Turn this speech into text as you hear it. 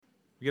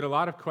We get a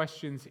lot of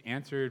questions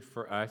answered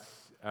for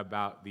us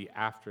about the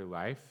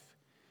afterlife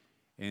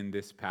in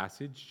this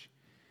passage.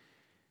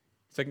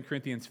 2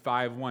 Corinthians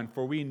 5:1,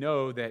 for we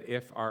know that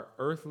if our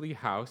earthly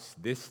house,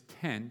 this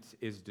tent,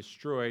 is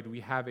destroyed, we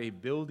have a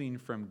building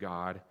from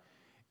God,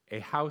 a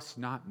house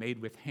not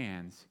made with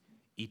hands,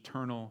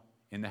 eternal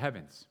in the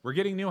heavens. We're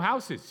getting new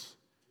houses.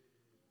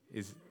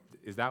 Is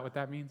that what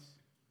that means?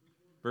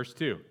 Verse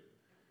 2.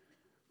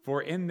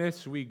 For in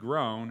this we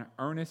groan,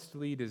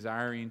 earnestly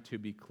desiring to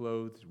be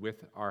clothed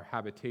with our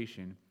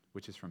habitation,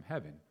 which is from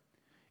heaven.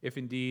 If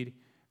indeed,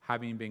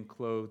 having been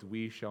clothed,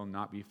 we shall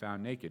not be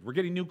found naked. We're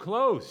getting new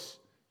clothes.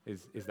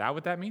 Is that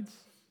what that means?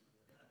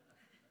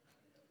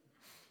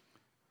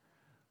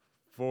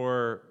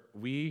 For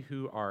we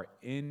who are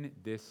in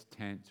this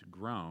tent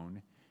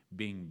groan,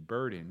 being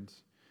burdened,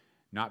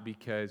 not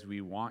because we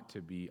want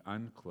to be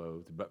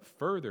unclothed, but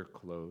further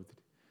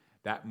clothed,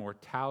 that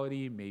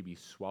mortality may be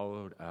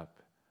swallowed up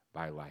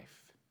by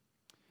life.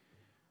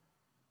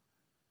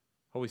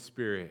 Holy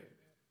Spirit,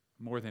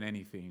 more than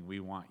anything, we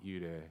want you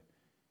to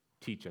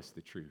teach us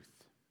the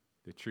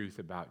truth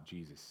about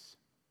Jesus.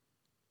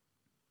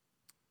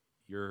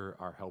 You're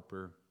our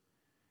helper,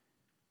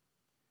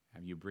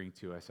 and you bring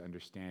to us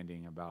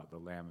understanding about the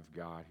Lamb of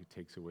God who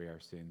takes away our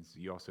sins.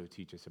 You also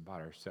teach us about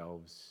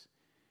ourselves.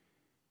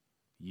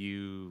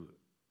 You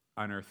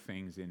unearth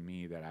things in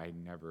me that I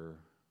never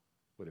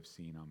would have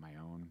seen on my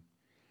own.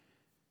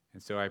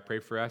 And so I pray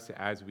for us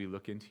as we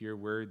look into your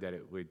word that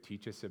it would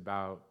teach us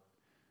about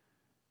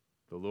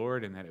the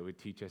Lord and that it would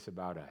teach us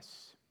about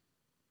us,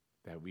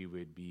 that we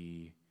would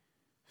be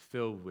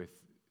filled with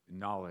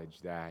knowledge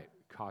that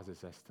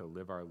causes us to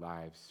live our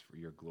lives for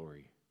your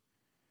glory.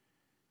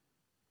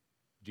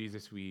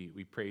 Jesus,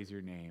 we praise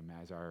your name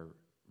as our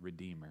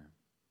Redeemer,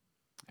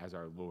 as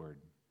our Lord,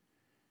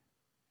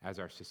 as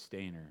our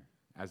sustainer,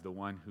 as the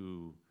one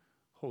who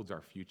holds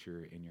our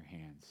future in your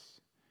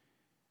hands.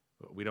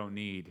 We don't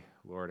need,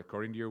 Lord,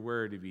 according to your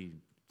word, to be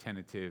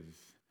tentative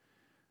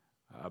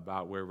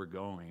about where we're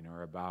going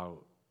or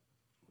about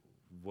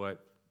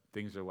what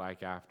things are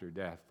like after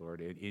death,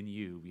 Lord. In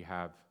you, we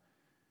have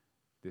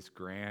this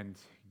grand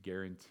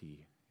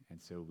guarantee,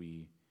 and so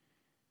we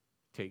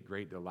take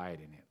great delight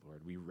in it,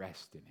 Lord. We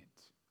rest in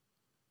it.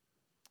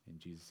 In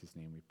Jesus'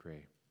 name we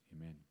pray.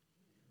 Amen.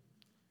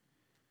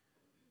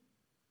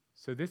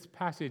 So this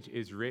passage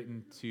is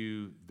written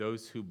to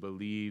those who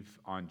believe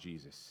on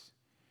Jesus.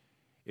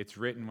 It's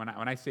written, when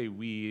I say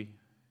we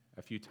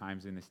a few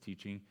times in this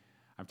teaching,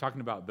 I'm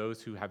talking about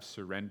those who have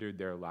surrendered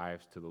their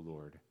lives to the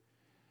Lord.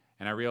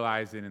 And I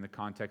realize that in the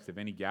context of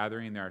any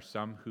gathering, there are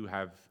some who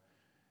have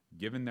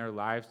given their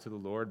lives to the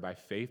Lord by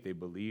faith. They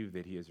believe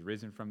that he has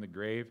risen from the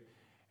grave.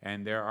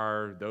 And there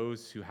are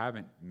those who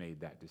haven't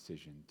made that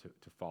decision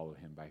to follow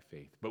him by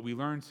faith. But we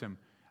learn some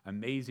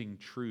amazing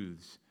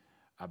truths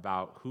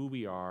about who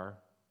we are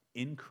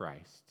in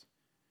Christ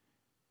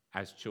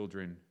as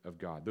children of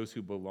God, those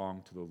who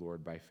belong to the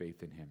Lord by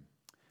faith in him.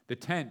 The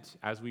tent,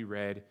 as we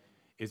read,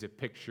 is a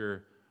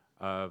picture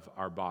of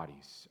our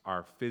bodies,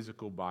 our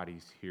physical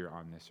bodies here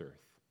on this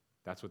earth.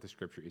 That's what the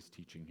scripture is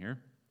teaching here.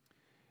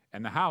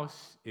 And the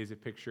house is a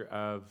picture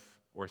of,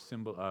 or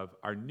symbol of,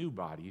 our new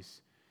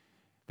bodies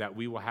that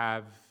we will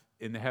have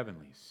in the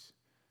heavenlies.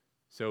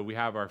 So we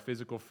have our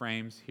physical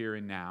frames here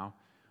and now,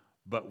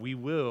 but we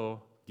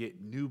will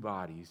get new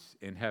bodies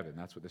in heaven.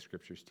 That's what the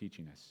scripture is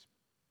teaching us.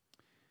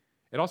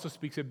 It also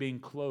speaks of being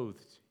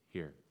clothed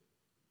here.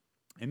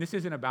 And this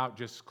isn't about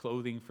just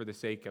clothing for the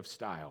sake of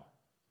style,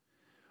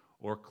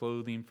 or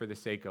clothing for the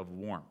sake of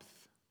warmth,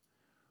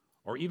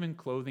 or even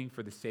clothing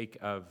for the sake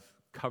of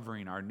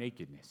covering our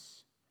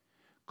nakedness.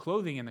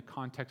 Clothing in the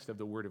context of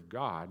the Word of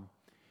God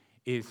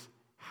is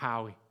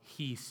how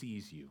he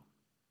sees you.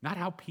 Not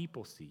how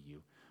people see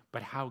you,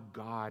 but how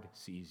God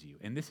sees you.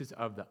 And this is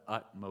of the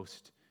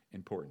utmost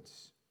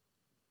importance.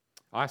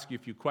 I'll ask you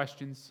a few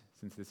questions,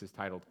 since this is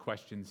titled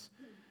Questions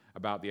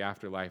About the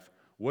Afterlife.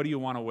 What do you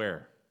want to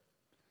wear?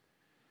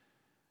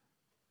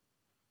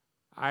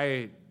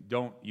 I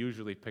don't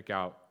usually pick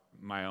out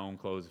my own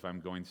clothes if I'm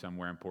going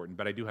somewhere important,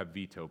 but I do have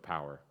veto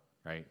power,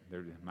 right?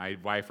 My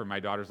wife or my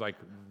daughter's like,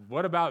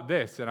 what about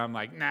this? And I'm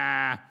like,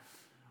 nah.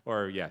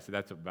 Or yes,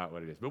 that's about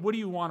what it is. But what do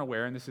you want to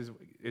wear? And this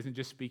isn't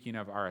just speaking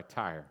of our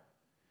attire.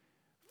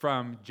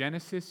 From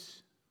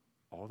Genesis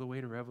all the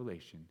way to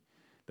Revelation,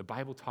 the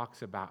Bible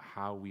talks about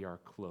how we are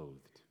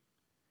clothed.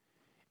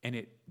 And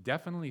it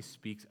definitely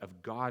speaks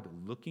of God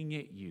looking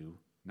at you,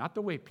 not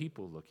the way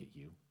people look at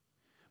you,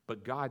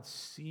 but God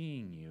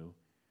seeing you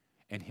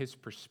and his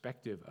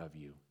perspective of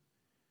you.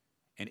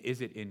 And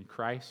is it in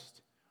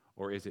Christ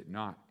or is it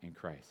not in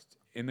Christ?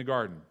 In the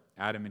garden,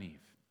 Adam and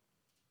Eve,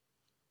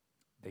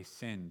 they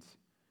sinned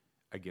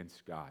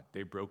against God.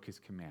 They broke his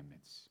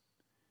commandments.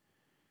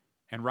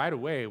 And right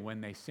away,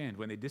 when they sinned,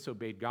 when they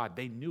disobeyed God,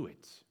 they knew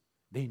it.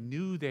 They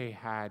knew they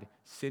had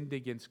sinned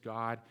against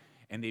God,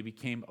 and they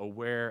became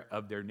aware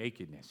of their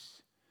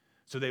nakedness.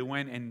 So they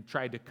went and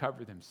tried to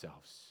cover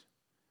themselves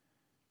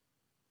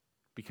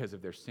because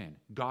of their sin.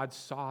 God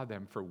saw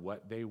them for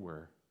what they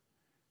were,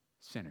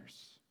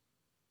 sinners,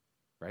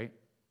 right?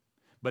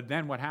 But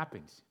then what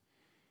happens?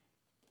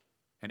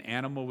 An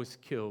animal was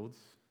killed,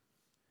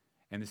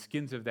 and the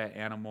skins of that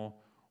animal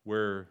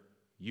were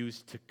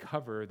used to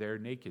cover their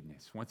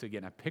nakedness. Once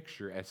again, a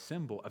picture, a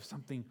symbol of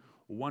something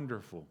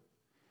wonderful.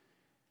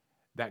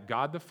 That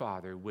God the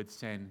Father would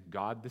send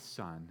God the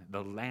Son,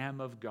 the Lamb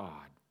of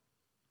God,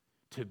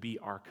 to be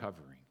our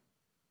covering.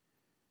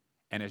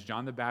 And as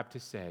John the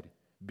Baptist said,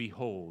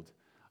 behold,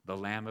 the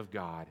Lamb of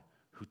God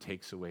who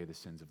takes away the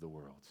sins of the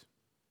world.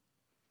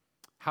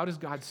 How does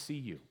God see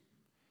you?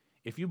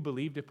 If you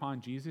believed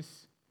upon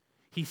Jesus,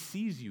 he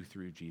sees you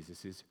through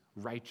Jesus'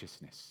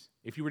 righteousness.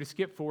 If you were to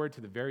skip forward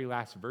to the very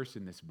last verse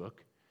in this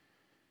book,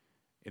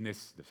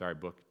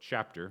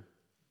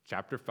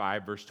 chapter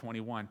 5, verse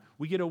 21,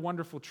 we get a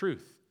wonderful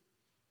truth.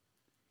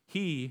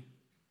 He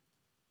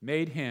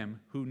made him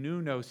who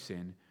knew no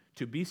sin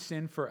to be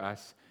sin for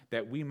us,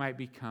 that we might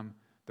become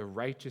the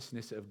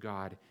righteousness of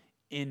God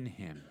in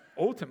him.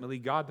 Ultimately,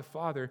 God the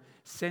Father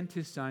sent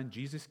his Son.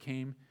 Jesus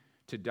came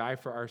to die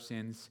for our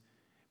sins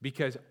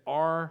because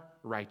our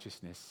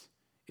righteousness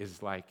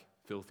is like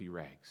filthy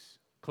rags.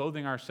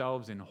 Clothing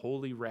ourselves in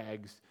holy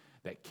rags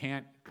that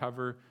can't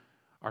cover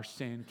our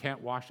sin,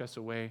 can't wash us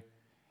away.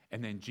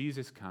 And then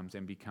Jesus comes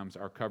and becomes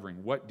our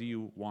covering. What do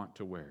you want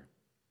to wear?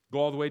 Go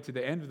all the way to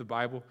the end of the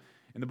Bible.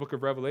 In the book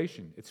of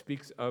Revelation, it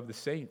speaks of the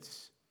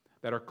saints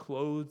that are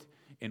clothed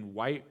in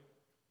white,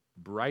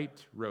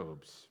 bright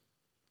robes,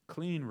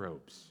 clean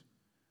robes.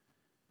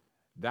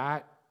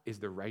 That is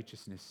the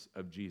righteousness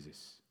of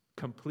Jesus,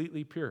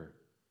 completely pure.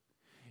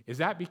 Is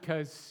that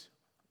because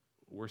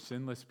we're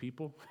sinless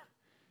people?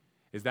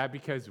 Is that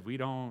because we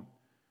don't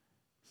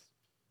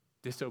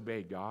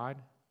disobey God?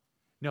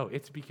 No,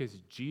 it's because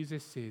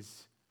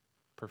Jesus'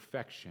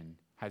 perfection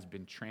has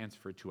been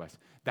transferred to us.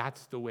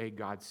 That's the way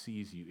God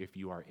sees you if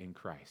you are in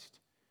Christ.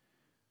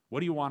 What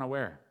do you want to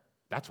wear?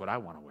 That's what I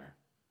want to wear.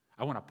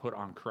 I want to put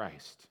on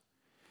Christ.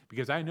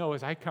 Because I know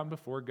as I come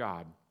before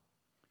God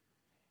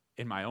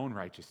in my own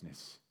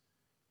righteousness,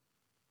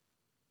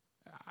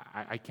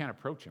 I can't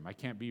approach him. I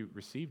can't be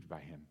received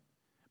by him.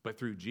 But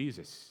through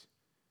Jesus,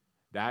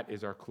 that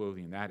is our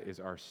clothing. That is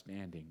our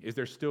standing. Is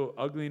there still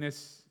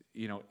ugliness,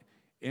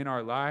 in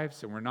our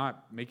lives? And we're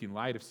not making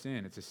light of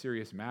sin. It's a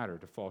serious matter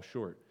to fall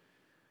short.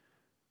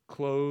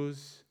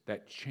 Clothes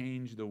that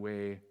change the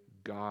way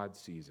God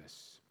sees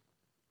us,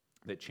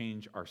 that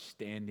change our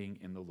standing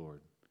in the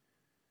Lord.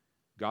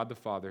 God the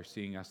Father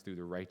seeing us through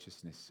the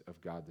righteousness of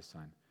God the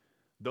Son.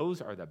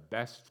 Those are the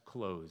best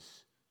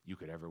clothes you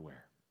could ever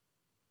wear.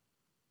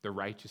 The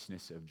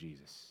righteousness of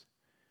Jesus.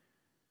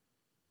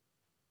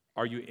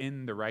 Are you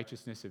in the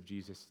righteousness of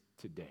Jesus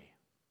today?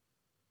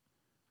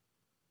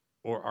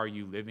 Or are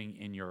you living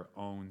in your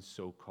own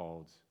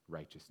so-called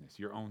righteousness,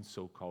 your own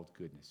so-called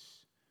goodness?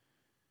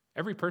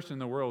 Every person in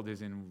the world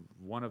is in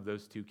one of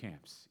those two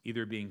camps,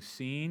 either being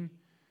seen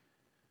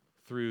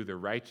through the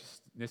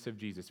righteousness of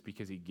Jesus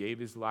because he gave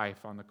his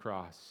life on the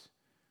cross,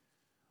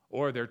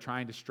 or they're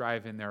trying to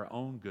strive in their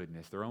own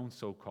goodness, their own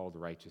so-called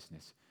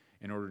righteousness,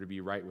 in order to be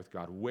right with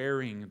God,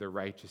 wearing the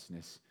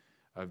righteousness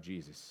of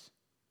Jesus.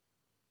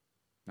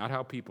 Not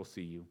how people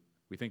see you.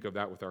 We think of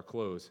that with our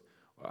clothes.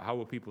 How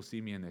will people see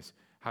me in this?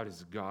 How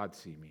does God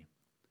see me?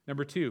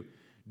 Number 2,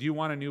 do you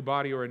want a new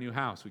body or a new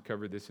house? We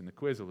covered this in the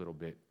quiz a little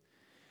bit.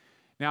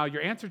 Now,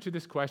 your answer to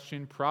this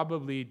question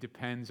probably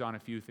depends on a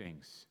few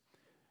things.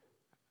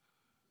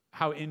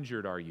 How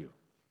injured are you?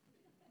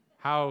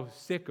 How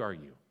sick are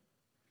you?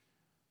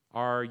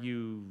 Are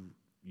you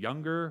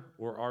younger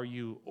or are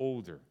you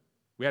older?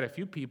 We had a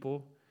few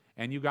people,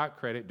 and you got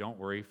credit, don't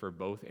worry, for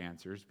both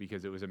answers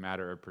because it was a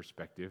matter of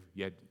perspective.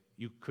 Yet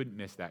you couldn't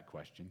miss that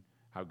question.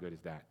 How good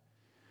is that?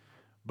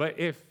 But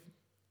if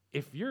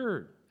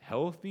you're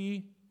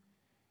healthy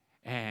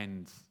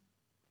and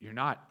you're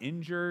not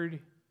injured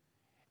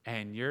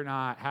and you're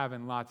not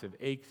having lots of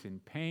aches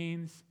and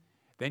pains,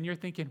 then you're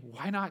thinking,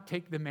 why not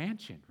take the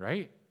mansion,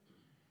 right?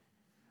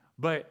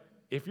 But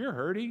if you're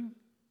hurting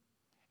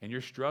and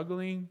you're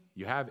struggling,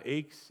 you have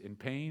aches and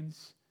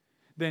pains,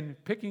 then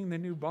picking the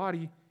new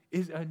body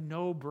is a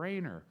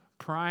no-brainer.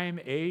 Prime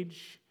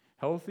age,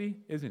 healthy,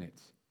 isn't it?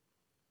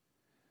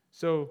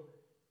 So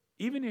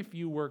even if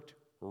you worked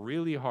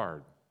really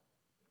hard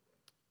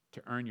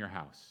to earn your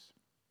house,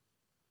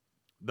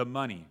 the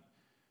money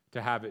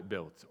to have it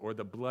built, or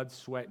the blood,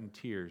 sweat, and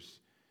tears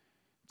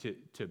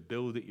to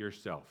build it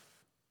yourself,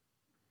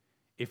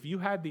 if you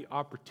had the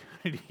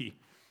opportunity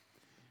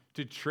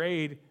to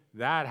trade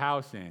that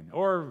house in,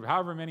 or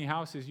however many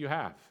houses you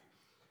have,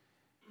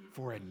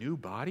 for a new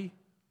body,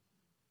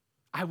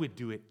 I would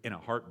do it in a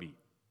heartbeat.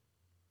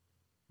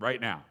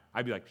 Right now.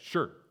 I'd be like,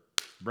 sure,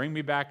 bring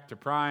me back to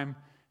prime,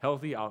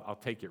 healthy, I'll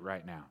take it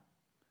right now.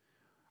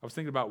 I was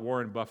thinking about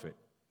Warren Buffett.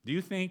 Do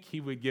you think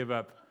he would give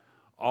up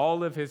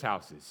all of his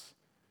houses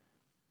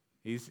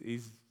to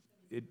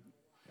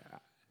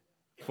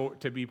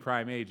be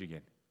prime age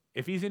again?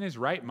 If he's in his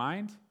right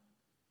mind,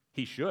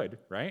 he should,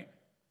 right?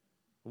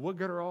 What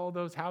good are all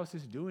those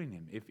houses doing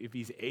him if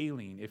he's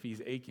ailing, if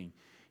he's aching?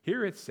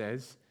 Here it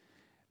says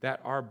that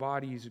our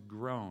bodies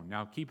groan.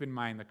 Now keep in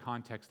mind the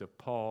context of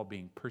Paul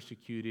being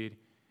persecuted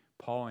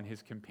Paul and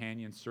his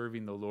companions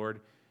serving the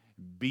Lord,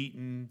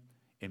 beaten,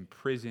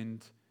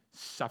 imprisoned,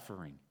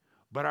 suffering.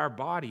 But our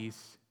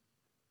bodies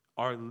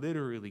are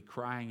literally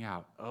crying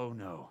out, oh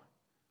no,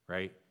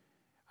 right?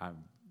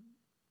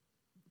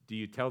 Do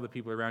you tell the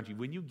people around you,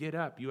 when you get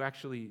up, you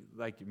actually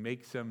like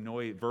make some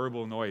noise,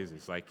 verbal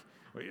noises, like,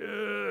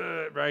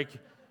 right?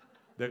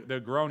 The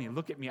groaning,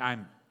 look at me,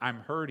 I'm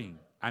hurting,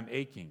 I'm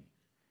aching.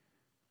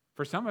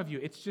 For some of you,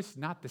 it's just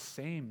not the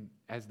same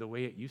as the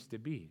way it used to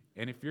be.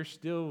 And if you're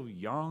still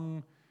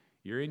young,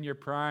 you're in your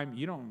prime,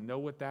 you don't know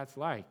what that's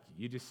like.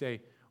 You just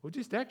say, well,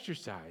 just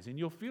exercise and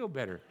you'll feel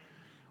better.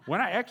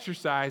 When I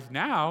exercise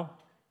now,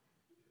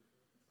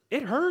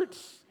 it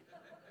hurts.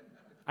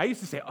 I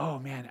used to say, oh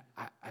man,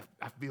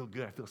 I feel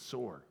good, I feel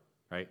sore,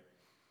 right?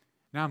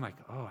 Now I'm like,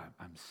 oh,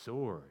 I'm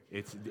sore.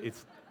 It's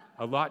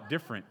a lot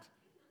different,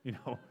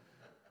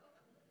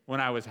 when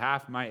I was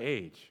half my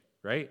age,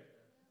 right?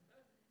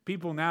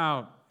 People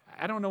now,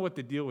 I don't know what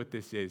the deal with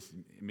this is.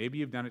 Maybe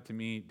you've done it to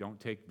me. Don't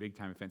take big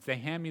time offense. They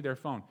hand me their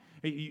phone.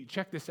 Hey, you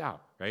check this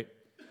out, right?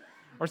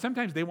 Or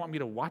sometimes they want me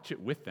to watch it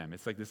with them.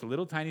 It's like this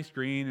little tiny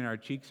screen and our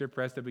cheeks are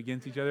pressed up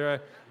against each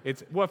other.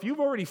 Well, if you've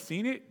already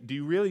seen it, do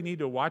you really need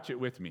to watch it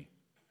with me?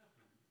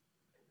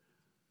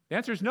 The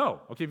answer is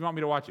no. Okay, if you want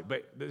me to watch it.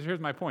 But here's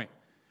my point.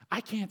 I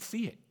can't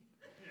see it.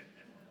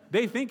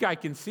 They think I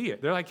can see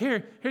it. They're like,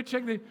 here,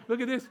 check this.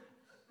 Look at this.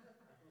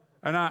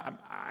 And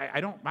I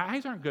don't, my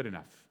eyes aren't good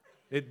enough.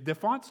 The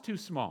font's too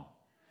small.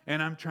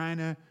 And I'm trying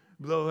to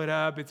blow it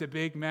up. It's a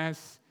big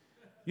mess.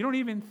 You don't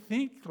even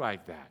think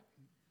like that.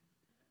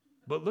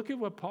 But look at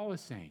what Paul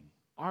is saying.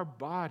 Our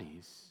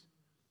bodies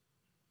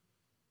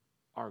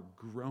are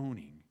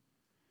groaning.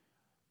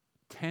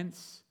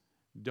 Tents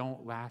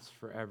don't last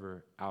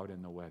forever out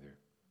in the weather.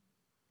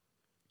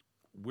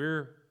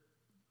 We're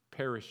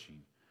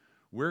perishing.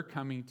 We're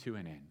coming to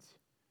an end.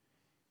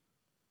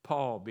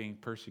 Paul being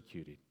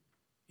persecuted.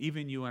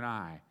 Even you and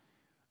I,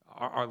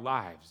 our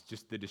lives,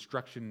 just the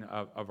destruction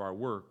of our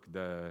work,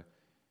 the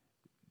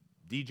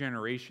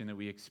degeneration that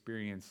we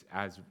experience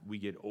as we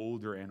get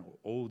older and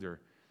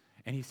older.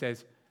 And he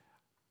says,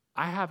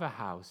 I have a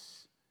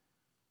house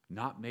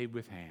not made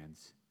with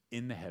hands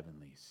in the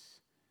heavenlies.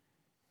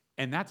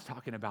 And that's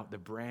talking about the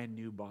brand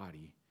new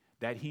body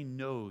that he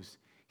knows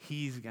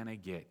he's going to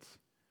get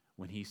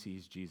when he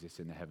sees Jesus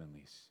in the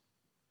heavenlies.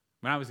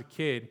 When I was a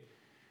kid,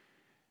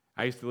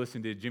 I used to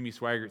listen to Jimmy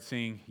Swaggart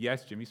sing.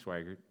 Yes, Jimmy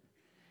Swaggart.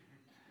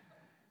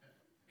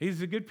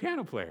 He's a good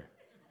piano player.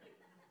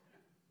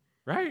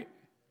 Right?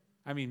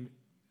 I mean,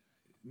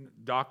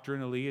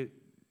 doctrinally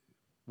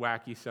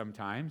wacky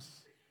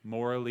sometimes,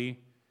 morally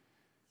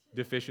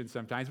deficient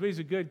sometimes, but he's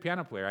a good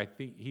piano player. I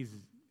think he's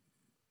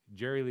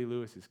Jerry Lee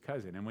Lewis's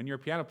cousin. And when you're a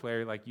piano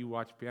player, like you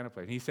watch piano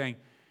players, and he's saying,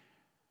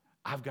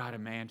 I've got a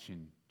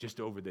mansion just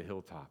over the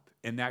hilltop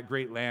in that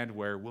great land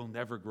where we'll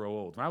never grow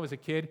old. When I was a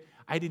kid,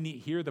 I didn't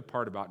hear the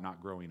part about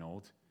not growing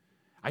old.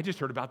 I just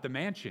heard about the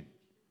mansion.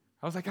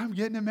 I was like, I'm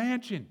getting a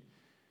mansion.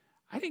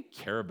 I didn't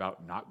care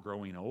about not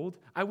growing old.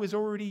 I was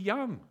already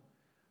young.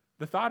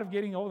 The thought of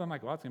getting old, I'm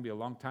like, well, it's going to be a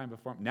long time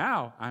before.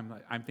 Now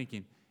I'm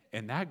thinking,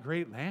 in that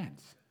great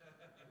land,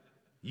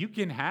 you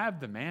can have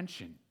the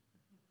mansion,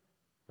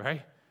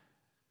 right?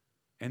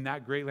 In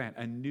that great land,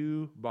 a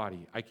new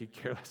body. I could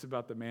care less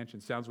about the mansion.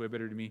 Sounds way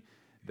better to me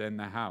than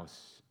the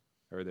house,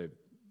 or the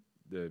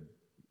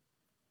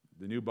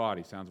new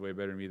body sounds way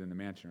better to me than the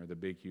mansion or the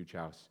big, huge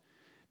house.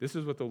 This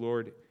is what the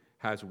Lord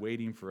has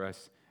waiting for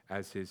us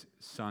as his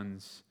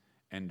sons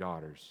and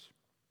daughters.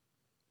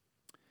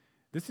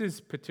 This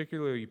is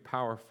particularly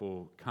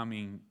powerful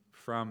coming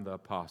from the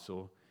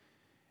apostle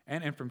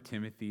and from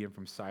Timothy and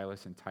from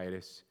Silas and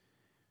Titus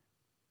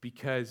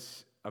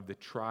because of the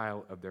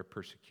trial of their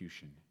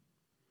persecution.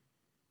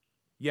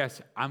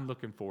 Yes, I'm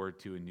looking forward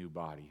to a new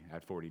body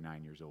at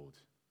 49 years old.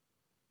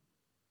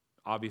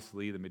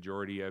 Obviously, the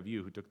majority of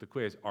you who took the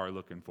quiz are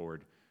looking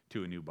forward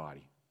to a new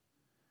body.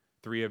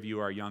 3 of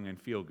you are young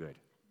and feel good.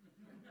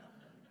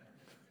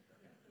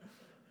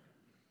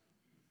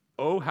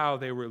 Oh, how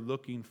they were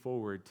looking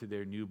forward to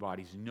their new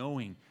bodies,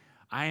 knowing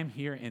I am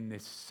here in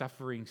this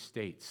suffering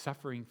state,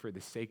 suffering for the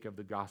sake of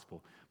the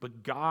gospel.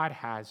 But God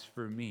has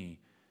for me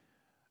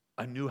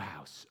a new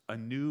house, a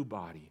new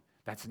body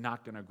that's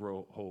not going to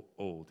grow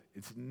old.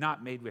 It's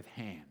not made with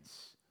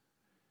hands,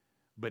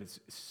 but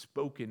it's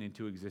spoken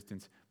into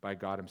existence by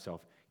God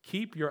himself.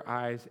 Keep your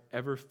eyes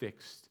ever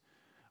fixed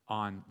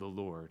on the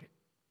Lord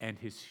and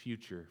his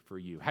future for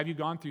you. Have you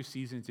gone through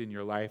seasons in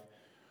your life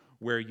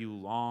where you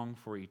long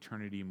for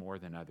eternity more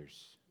than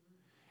others?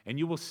 And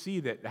you will see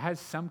that it has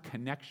some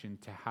connection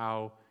to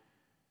how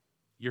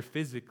you're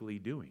physically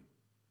doing,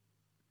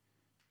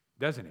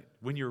 doesn't it?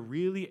 When you're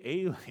really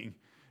ailing,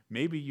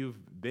 maybe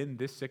you've been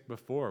this sick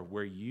before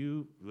where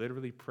you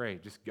literally pray,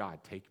 just God,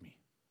 take me.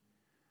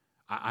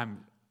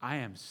 I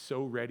am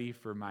so ready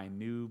for my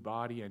new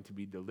body and to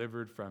be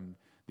delivered from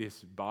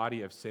this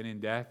body of sin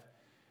and death.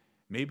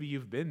 Maybe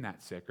you've been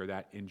that sick or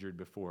that injured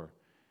before.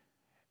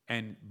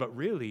 But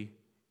really,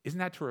 isn't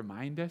that to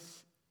remind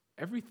us,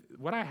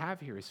 what I have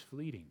here is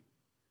fleeting.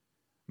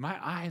 My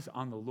eyes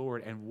on the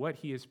Lord and what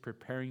he is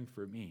preparing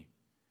for me.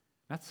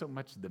 Not so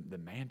much the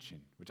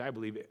mansion, which I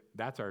believe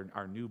that's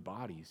our new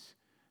bodies,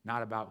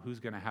 not about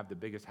who's going to have the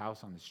biggest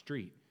house on the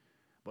street.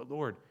 But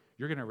Lord,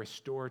 you're going to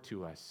restore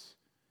to us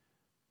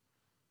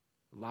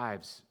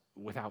lives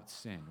without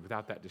sin,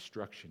 without that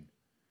destruction.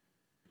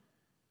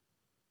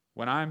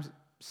 When I'm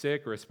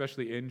sick or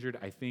especially injured,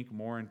 I think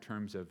more in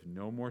terms of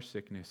no more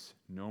sickness,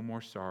 no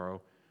more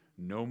sorrow,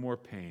 no more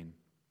pain.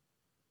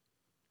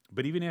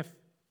 But even if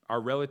in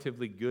our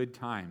relatively good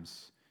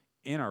times,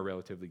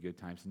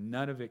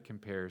 none of it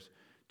compares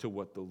to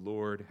what the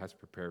Lord has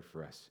prepared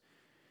for us.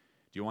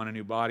 Do you want a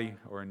new body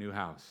or a new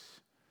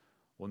house?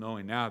 Well,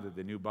 knowing now that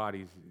the new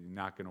body's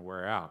not going to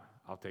wear out,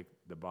 I'll take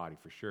the body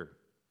for sure,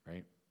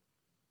 right?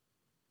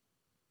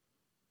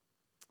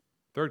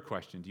 Third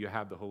question, do you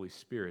have the Holy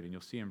Spirit? And you'll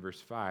see in verse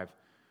 5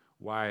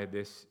 why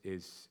this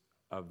is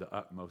of the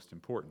utmost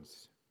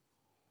importance.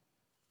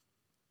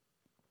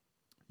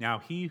 Now,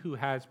 he who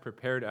has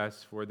prepared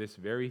us for this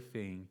very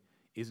thing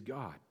is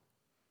God.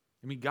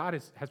 I mean, God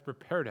has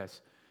prepared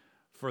us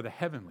for the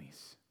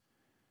heavenlies.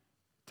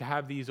 To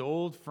have these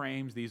old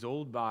frames, these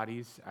old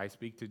bodies, I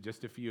speak to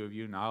just a few of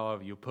you, not all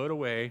of you, put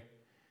away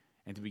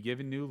and to be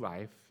given new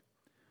life,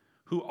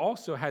 who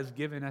also has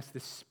given us the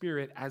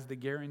Spirit as the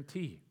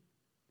guarantee.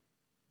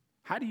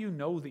 How do you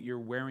know that you're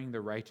wearing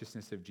the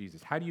righteousness of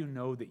Jesus? How do you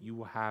know that you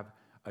will have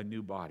a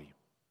new body?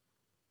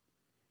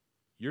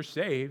 You're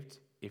saved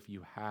if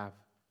you have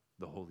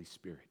the Holy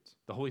Spirit.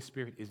 The Holy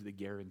Spirit is the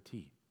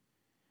guarantee.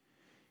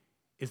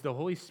 Is the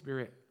Holy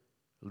Spirit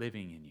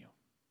living in you?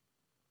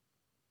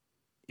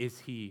 Is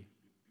he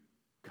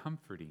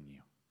comforting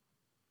you?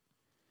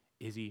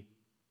 Is he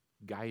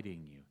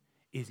guiding you?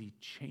 Is he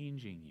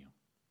changing you?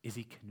 Is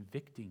he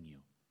convicting you?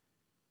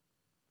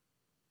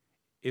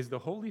 Is the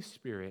Holy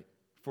Spirit,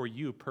 for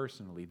you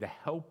personally, the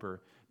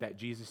helper that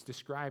Jesus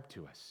described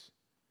to us?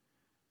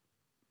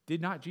 Did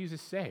not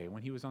Jesus say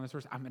when he was on this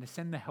earth, I'm going to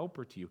send the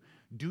helper to you?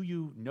 Do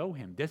you know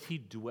him? Does he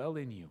dwell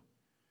in you?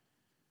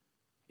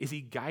 Is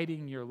he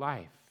guiding your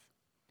life?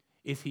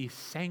 Is he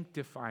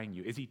sanctifying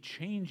you? Is he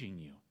changing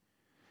you?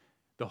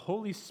 The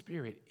Holy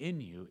Spirit in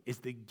you is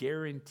the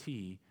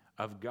guarantee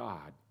of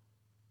God.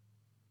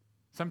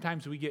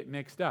 Sometimes we get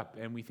mixed up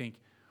and we think,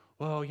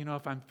 well,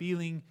 if I'm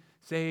feeling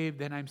saved,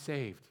 then I'm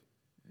saved.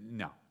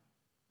 No.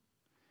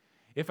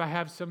 If I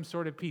have some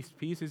sort of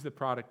peace is the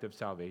product of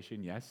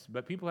salvation, yes,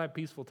 but people have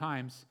peaceful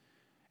times,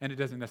 and it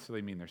doesn't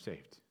necessarily mean they're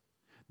saved.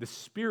 The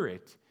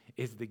Spirit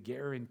is the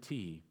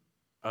guarantee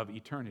of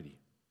eternity.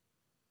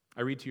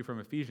 I read to you from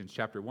Ephesians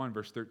chapter 1,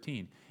 verse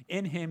 13.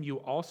 In him you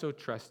also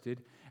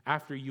trusted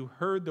after you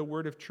heard the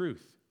word of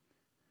truth,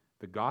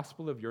 the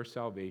gospel of your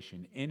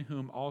salvation, in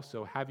whom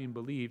also, having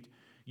believed,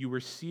 you were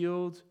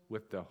sealed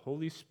with the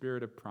Holy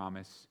Spirit of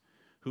promise,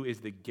 who is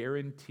the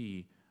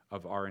guarantee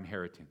of our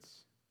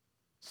inheritance.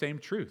 Same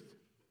truth,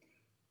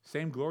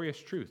 same glorious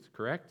truth,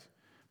 correct?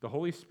 The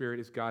Holy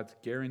Spirit is God's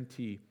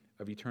guarantee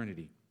of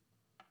eternity.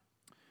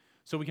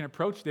 So we can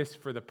approach this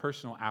for the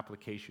personal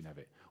application of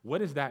it. What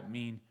does that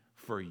mean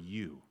for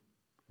you?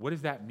 What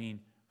does that mean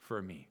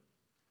for me?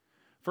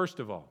 First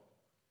of all,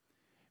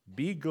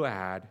 be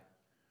glad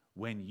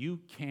when you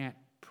can't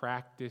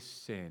practice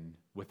sin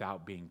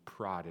without being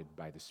prodded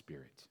by the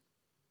Spirit.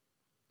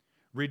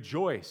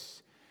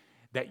 Rejoice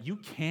that you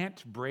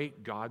can't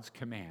break God's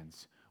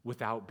commands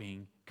without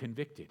being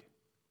convicted.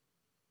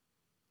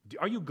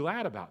 Are you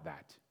glad about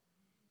that?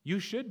 You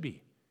should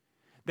be.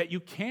 That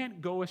you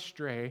can't go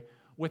astray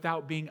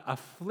without being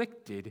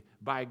afflicted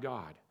by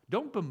God.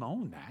 Don't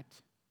bemoan that.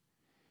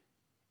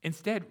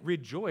 Instead,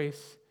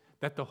 rejoice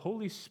that the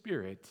Holy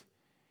Spirit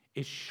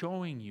is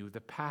showing you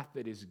the path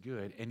that is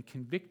good and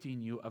convicting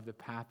you of the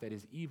path that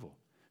is evil.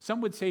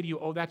 Some would say to you,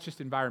 oh, that's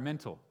just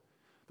environmental.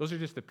 Those are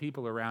just the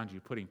people around you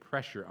putting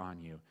pressure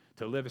on you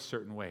to live a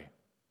certain way.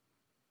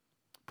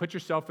 Put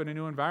yourself in a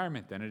new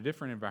environment then, a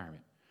different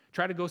environment.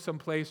 Try to go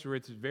someplace where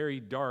it's very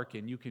dark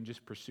and you can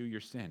just pursue your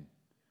sin.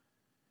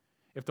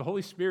 If the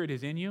Holy Spirit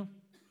is in you,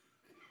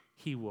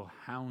 he will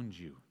hound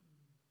you.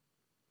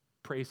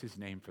 Praise his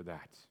name for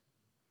that.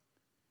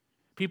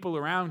 People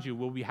around you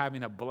will be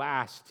having a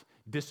blast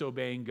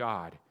disobeying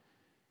God,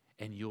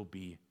 and you'll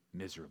be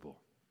miserable.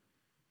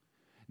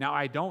 Now,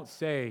 I don't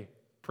say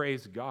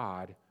praise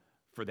God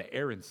for the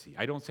errancy.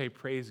 I don't say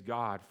praise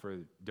God for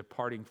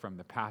departing from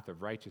the path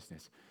of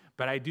righteousness.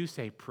 But I do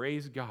say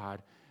praise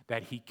God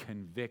that he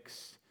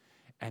convicts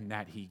and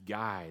that he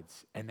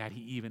guides and that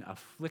he even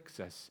afflicts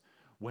us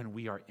when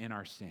we are in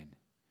our sin.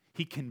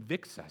 He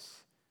convicts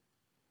us.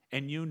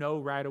 And you know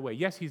right away.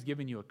 Yes, he's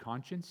given you a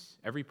conscience.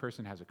 Every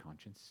person has a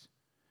conscience.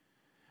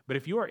 But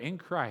if you are in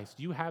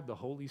Christ, you have the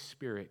Holy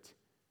Spirit,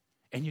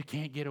 and you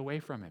can't get away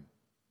from him.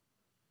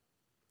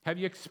 Have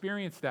you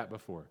experienced that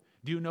before?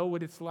 Do you know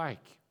what it's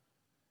like?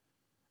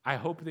 I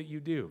hope that you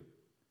do,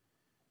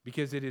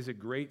 because it is a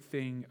great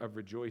thing of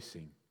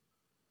rejoicing.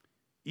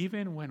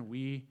 Even when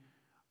we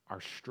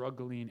are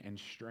struggling and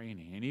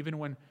straining, and even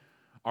when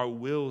our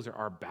wills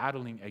are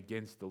battling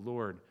against the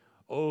Lord,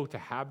 oh, to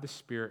have the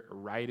Spirit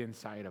right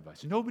inside of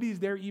us. Nobody's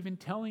there even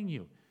telling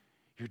you.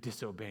 you're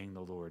disobeying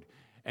the Lord.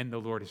 And the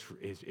Lord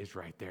is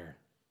right there,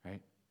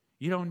 right?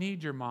 You don't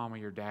need your mom or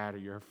your dad or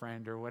your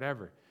friend or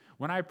whatever.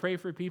 When I pray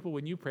for people,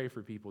 when you pray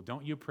for people,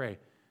 don't you pray,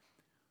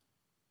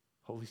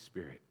 Holy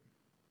Spirit,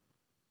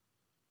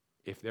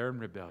 if they're in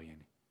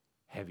rebellion,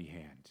 heavy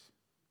hands,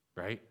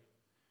 right?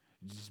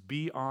 Just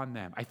be on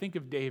them. I think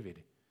of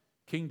David,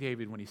 King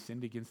David, when he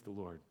sinned against the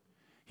Lord.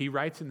 He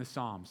writes in the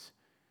Psalms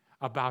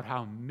about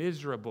how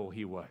miserable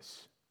he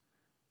was.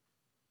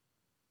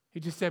 He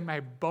just said, my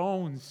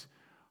bones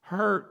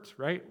hurt,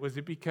 right? Was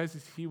it because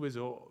he was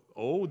old?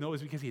 No, it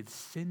was because he had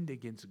sinned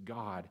against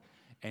God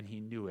and he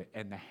knew it.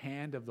 And the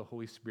hand of the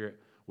Holy Spirit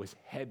was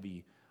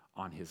heavy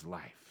on his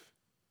life.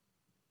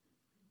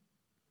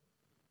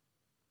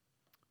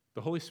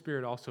 The Holy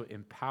Spirit also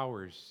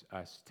empowers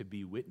us to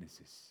be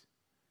witnesses.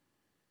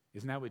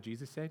 Isn't that what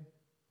Jesus said?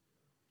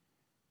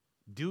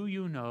 Do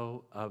you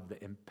know of the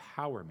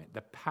empowerment,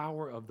 the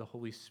power of the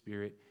Holy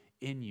Spirit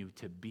in you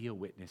to be a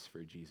witness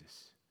for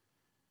Jesus?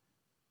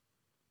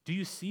 Do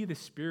you see the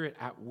Spirit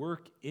at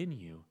work in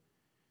you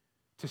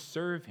to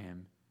serve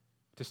Him,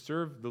 to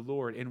serve the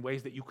Lord in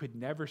ways that you could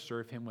never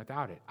serve Him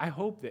without it? I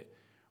hope that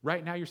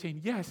right now you're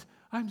saying, yes,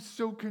 I'm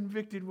so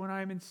convicted when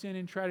I'm in sin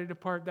and try to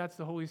depart. That's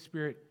the Holy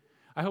Spirit.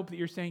 I hope that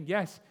you're saying,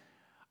 yes,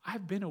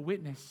 I've been a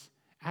witness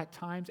at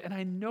times, and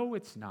I know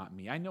it's not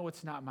me. I know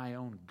it's not my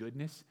own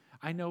goodness.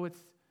 I know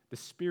it's the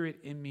Spirit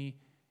in me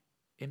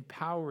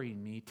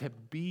empowering me to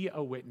be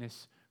a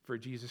witness for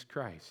Jesus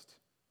Christ.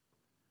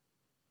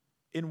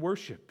 In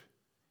worship,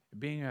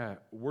 being a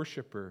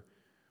worshiper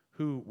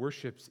who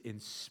worships in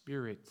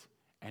spirit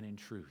and in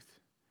truth.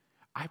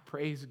 I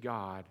praise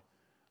God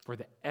for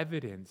the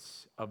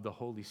evidence of the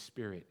Holy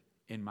Spirit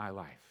in my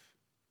life.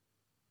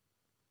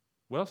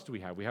 What else do we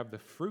have? We have the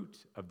fruit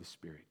of the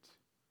Spirit,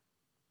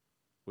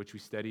 which we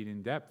studied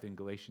in depth in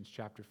Galatians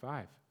chapter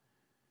 5.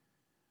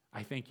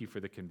 I thank you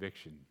for the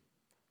conviction.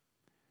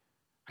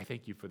 I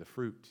thank you for the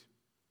fruit.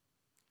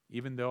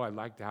 Even though I'd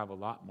like to have a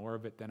lot more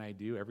of it than I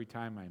do, every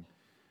time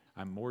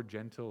I'm more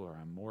gentle or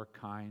I'm more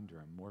kind or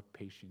I'm more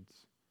patient,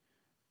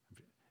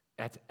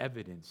 that's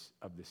evidence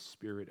of the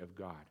Spirit of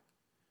God.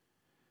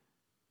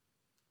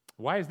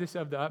 Why is this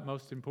of the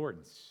utmost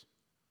importance?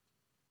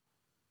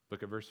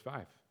 Look at verse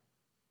 5.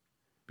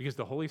 Because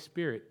the Holy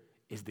Spirit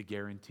is the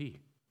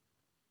guarantee.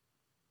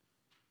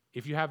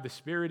 If you have the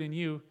Spirit in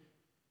you,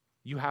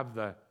 you have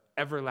the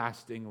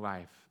everlasting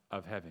life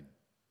of heaven.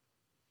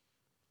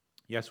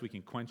 Yes, we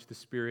can quench the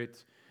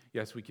Spirit.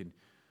 Yes, we can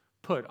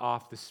put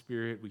off the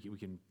Spirit. We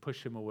can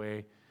push him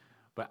away.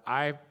 But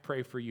I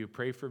pray for you,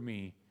 pray for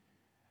me,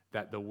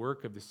 that the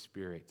work of the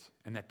Spirit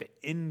and that the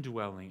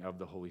indwelling of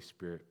the Holy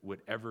Spirit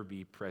would ever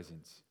be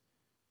present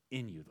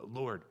in you. The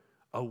Lord,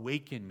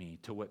 awaken me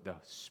to what the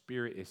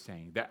Spirit is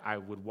saying, that I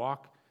would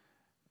walk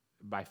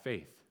by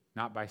faith,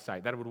 not by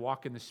sight, that I would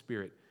walk in the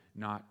Spirit,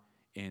 not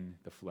in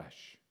the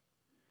flesh.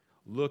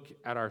 Look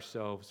at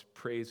ourselves,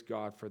 praise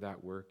God for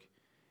that work.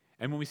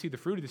 And when we see the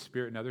fruit of the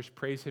Spirit in others,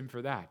 praise him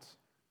for that.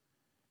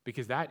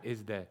 Because that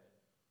is the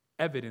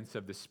evidence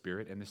of the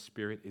Spirit, and the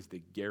Spirit is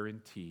the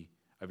guarantee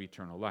of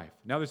eternal life.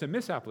 Now, there's a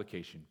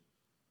misapplication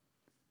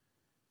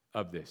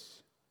of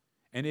this,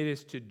 and it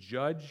is to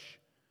judge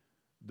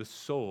the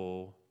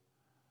soul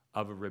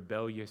of a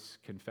rebellious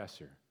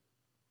confessor.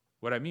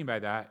 What I mean by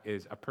that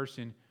is a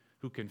person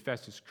who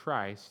confesses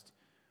Christ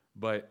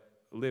but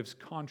lives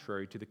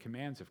contrary to the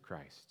commands of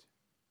Christ.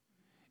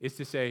 It's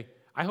to say,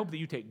 I hope that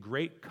you take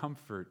great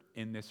comfort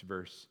in this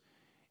verse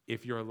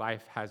if your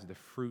life has the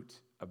fruit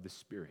of the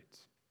Spirit.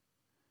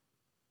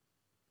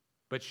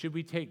 But should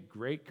we take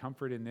great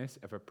comfort in this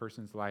if a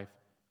person's life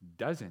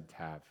doesn't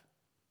have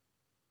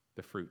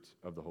the fruit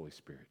of the Holy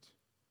Spirit?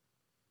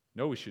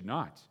 No, we should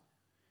not.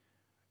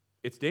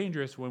 It's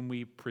dangerous when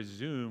we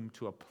presume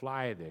to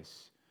apply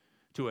this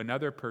to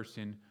another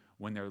person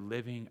when they're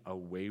living a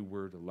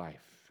wayward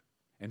life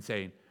and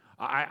saying,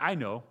 I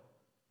know.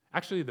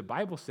 Actually, the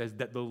Bible says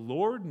that the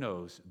Lord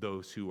knows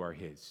those who are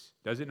his.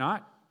 Does it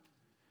not?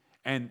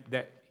 And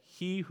that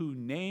he who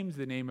names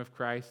the name of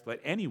Christ, let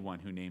anyone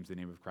who names the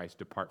name of Christ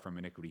depart from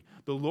iniquity.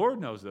 The Lord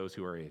knows those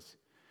who are his.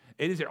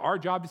 It is our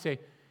job to say,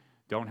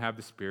 don't have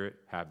the Spirit,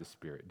 have the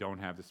Spirit. Don't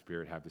have the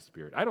Spirit, have the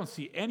Spirit. I don't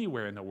see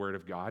anywhere in the Word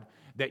of God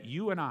that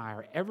you and I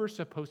are ever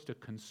supposed to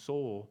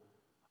console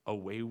a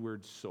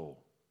wayward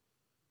soul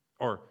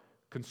or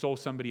console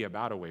somebody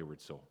about a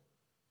wayward soul.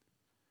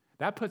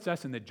 That puts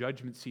us in the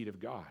judgment seat of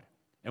God.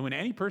 And when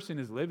any person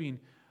is living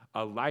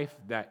a life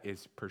that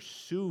is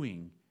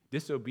pursuing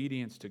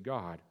disobedience to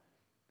God,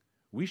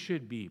 we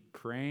should be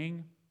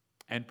praying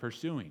and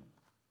pursuing,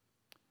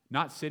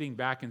 not sitting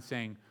back and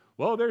saying,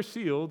 well, they're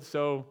sealed,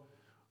 so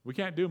we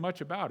can't do much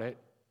about it.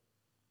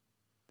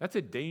 That's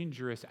a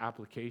dangerous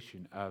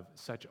application of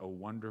such a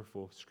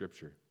wonderful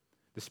scripture.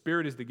 The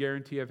Spirit is the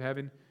guarantee of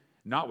heaven,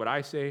 not what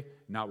I say,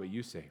 not what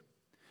you say.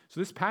 So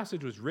this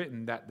passage was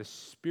written that the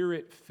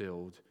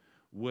Spirit-filled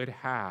would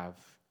have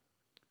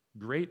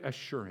great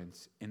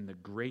assurance in the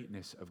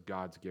greatness of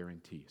God's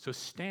guarantee. So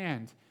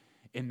stand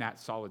in that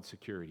solid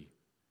security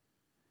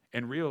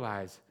and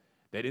realize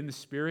that in the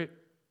Spirit,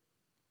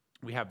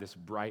 we have this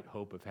bright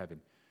hope of heaven.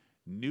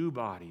 New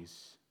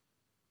bodies,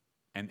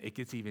 and it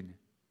gets even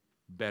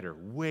better,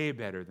 way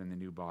better than the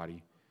new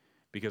body,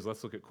 because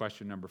let's look at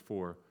question number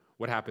 4.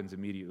 What happens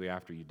immediately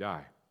after you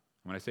die?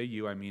 When I say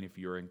you, I mean if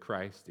you're in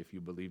Christ, if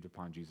you believed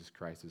upon Jesus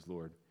Christ as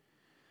Lord.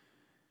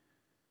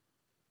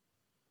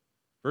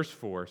 Verse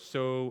 4,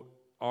 so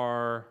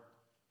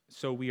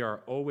we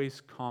are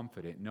always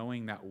confident,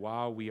 knowing that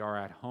while we are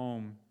at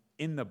home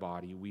in the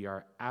body, we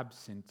are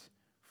absent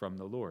from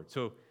the Lord.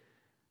 So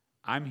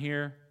I'm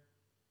here,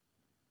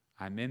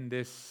 I'm in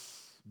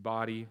this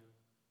body,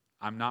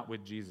 I'm not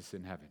with Jesus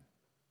in heaven.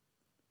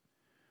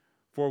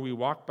 For we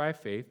walk by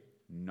faith,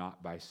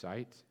 not by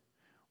sight.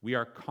 We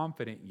are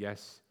confident,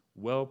 yes,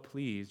 well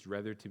pleased,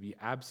 rather to be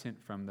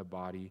absent from the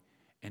body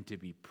and to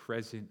be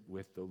present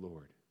with the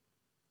Lord.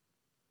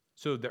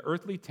 So the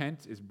earthly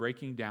tent is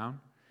breaking down,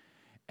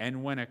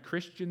 and when a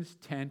Christian's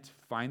tent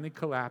finally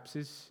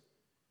collapses,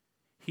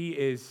 he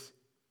is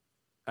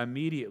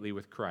immediately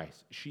with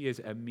Christ. She is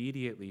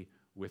immediately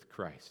with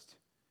Christ.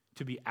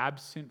 To be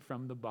absent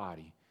from the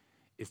body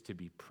is to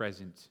be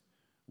present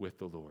with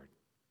the Lord.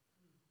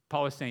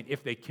 Paul is saying,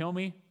 if they kill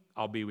me,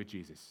 I'll be with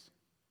Jesus.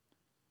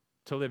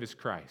 To live is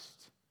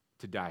Christ,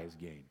 to die is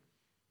gain.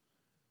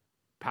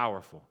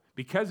 Powerful.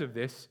 Because of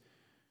this,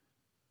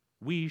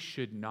 we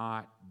should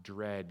not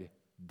dread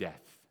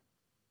death.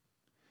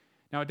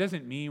 Now, it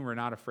doesn't mean we're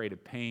not afraid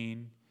of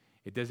pain.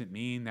 It doesn't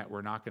mean that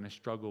we're not going to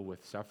struggle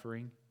with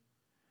suffering.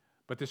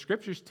 But the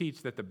scriptures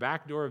teach that the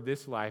back door of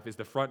this life is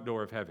the front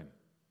door of heaven.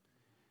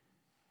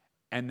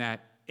 And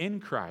that in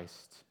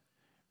Christ,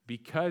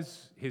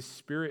 because his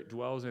Spirit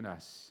dwells in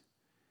us,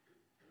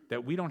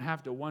 that we don't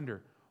have to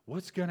wonder,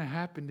 what's going to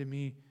happen to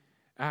me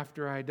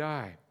after I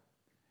die?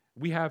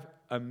 We have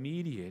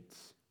immediate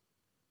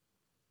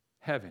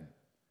heaven.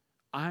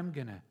 I'm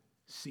going to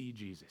see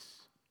Jesus.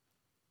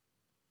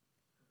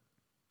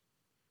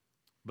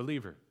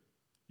 Believer,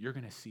 you're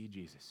going to see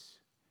Jesus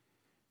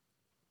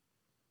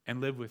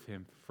and live with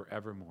him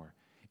forevermore.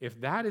 If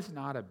that is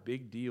not a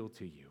big deal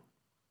to you,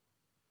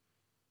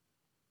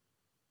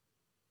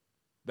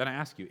 then I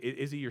ask you,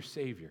 is he your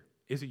Savior?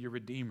 Is he your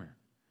Redeemer?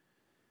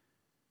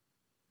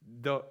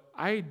 The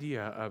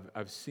idea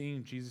of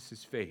seeing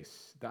Jesus'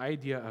 face, the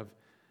idea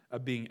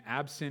of being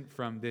absent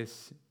from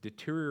this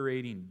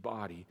deteriorating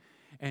body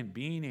and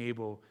being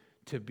able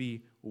to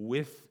be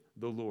with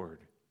the Lord,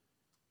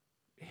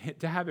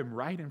 to have him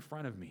right in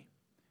front of me,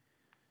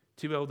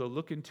 to be able to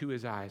look into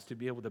his eyes, to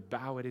be able to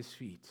bow at his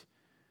feet,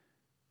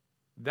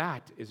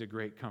 that is a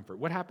great comfort.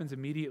 What happens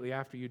immediately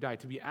after you die?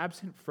 To be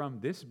absent from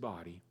this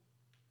body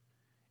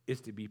is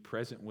to be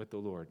present with the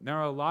Lord. There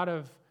are a lot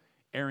of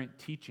errant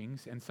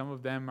teachings, and some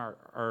of them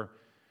are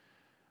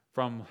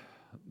from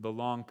the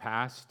long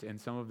past, and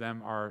some of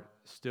them are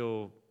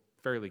still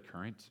fairly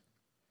current.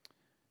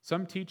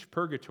 Some teach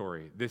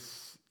purgatory,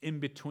 this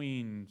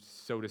in-between,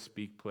 so to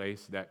speak,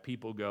 place that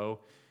people go.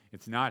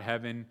 It's not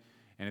heaven,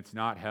 and it's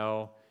not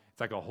hell. It's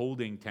like a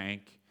holding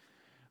tank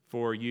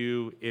for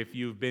you if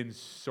you've been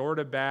sort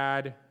of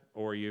bad,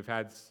 or you've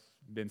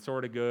been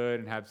sort of good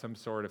and have some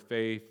sort of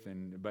faith,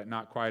 but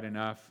not quite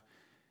enough.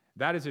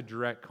 That is a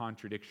direct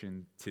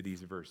contradiction to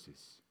these verses.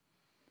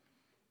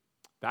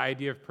 The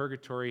idea of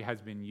purgatory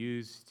has been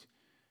used,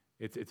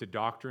 it's a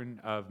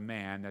doctrine of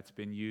man that's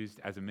been used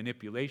as a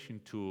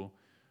manipulation tool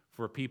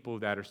for people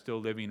that are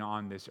still living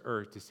on this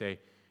earth to say,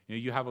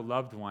 you have a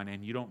loved one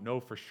and you don't know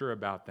for sure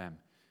about them.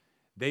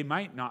 They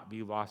might not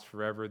be lost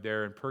forever.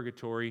 They're in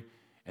purgatory,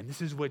 and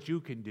this is what you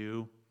can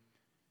do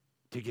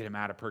to get them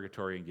out of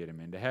purgatory and get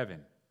them into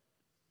heaven.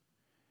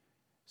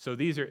 So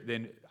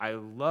I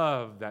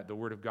love that the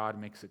Word of God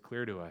makes it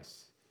clear to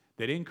us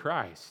that in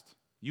Christ,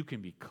 you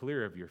can be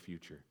clear of your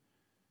future.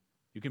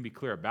 You can be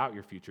clear about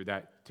your future,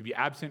 that to be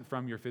absent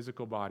from your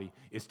physical body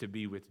is to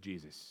be with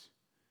Jesus.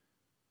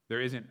 There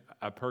isn't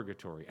a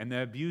purgatory. And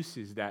the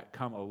abuses that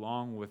come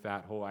along with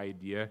that whole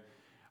idea,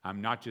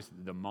 not just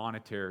the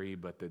monetary,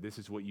 but this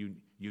is what you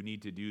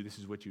need to do, this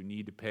is what you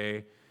need to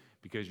pay,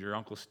 because your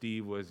Uncle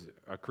Steve was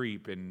a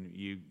creep and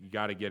you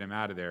got to get him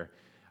out of there,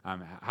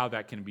 how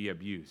that can be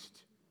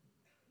abused.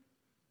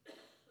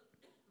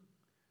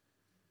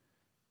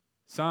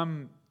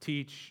 Some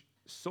teach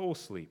soul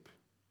sleep,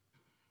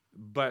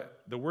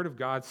 but the Word of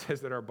God says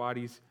that our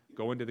bodies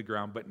go into the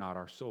ground, but not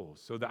our souls.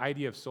 So the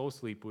idea of soul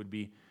sleep would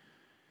be,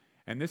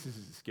 and this is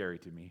scary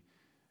to me,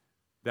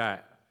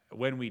 that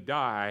when we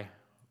die,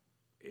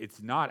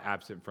 it's not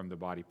absent from the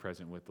body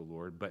present with the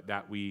Lord, but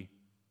that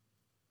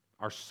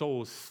our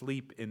souls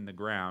sleep in the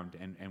ground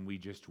and we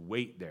just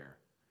wait there.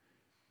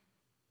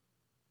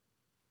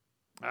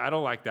 I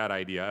don't like that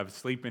idea of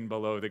sleeping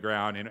below the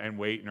ground and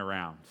waiting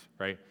around,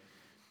 right?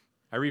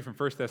 I read from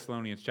 1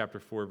 Thessalonians chapter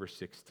 4, verse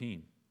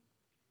 16.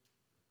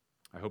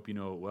 I hope you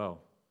know it well.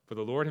 For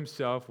the Lord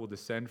himself will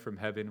descend from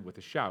heaven with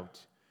a shout,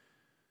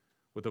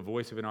 with the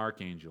voice of an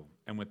archangel,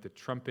 and with the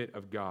trumpet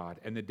of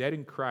God, and the dead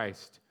in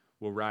Christ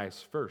will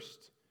rise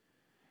first.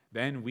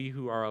 Then we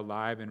who are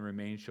alive and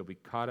remain shall be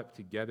caught up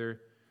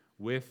together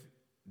with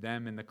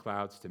them in the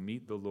clouds to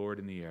meet the Lord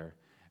in the air,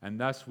 and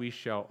thus we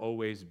shall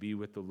always be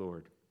with the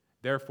Lord.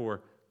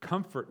 Therefore,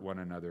 comfort one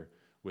another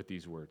with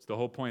these words. The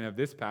whole point of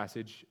this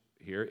passage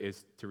here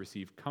is to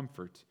receive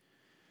comfort.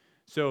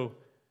 So,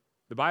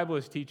 the Bible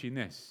is teaching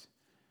this,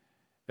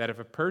 that if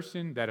a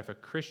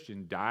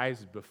Christian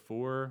dies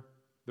before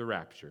the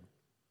rapture,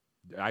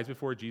 dies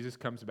before Jesus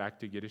comes back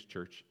to get his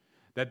church,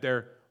 that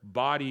their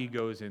body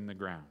goes in the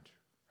ground,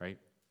 right?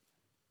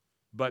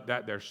 But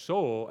that their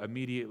soul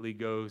immediately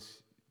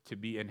goes to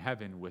be in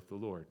heaven with the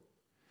Lord.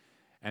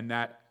 And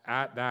that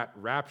at that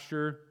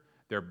rapture,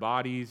 their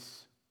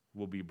bodies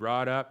will be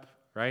brought up,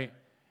 right?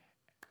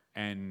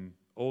 And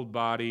old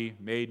body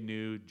made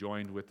new,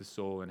 joined with the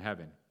soul in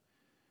heaven.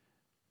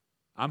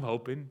 I'm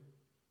hoping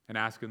and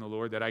asking the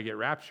Lord that I get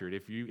raptured.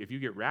 If you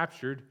get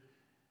raptured,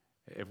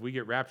 if we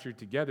get raptured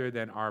together,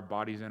 then our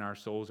bodies and our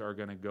souls are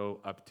going to go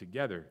up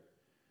together.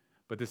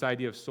 But this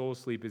idea of soul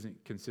sleep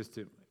isn't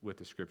consistent with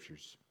the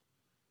Scriptures.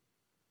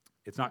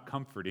 It's not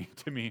comforting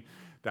to me,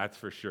 that's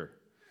for sure.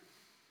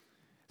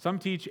 Some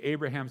teach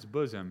Abraham's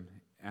bosom,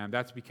 and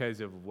that's because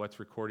of what's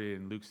recorded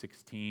in Luke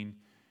 16.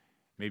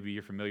 Maybe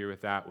you're familiar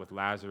with that, with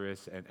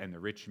Lazarus and the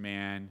rich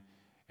man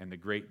and the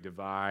great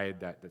divide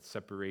that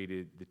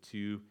separated the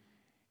two.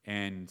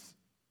 And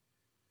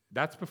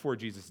that's before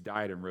Jesus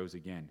died and rose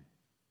again.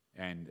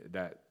 And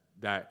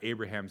that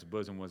Abraham's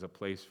bosom was a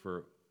place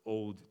for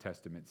Old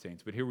Testament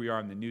saints. But here we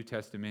are in the New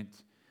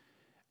Testament.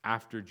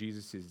 After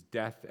Jesus'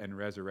 death and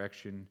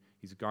resurrection,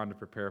 he's gone to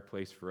prepare a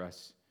place for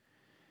us.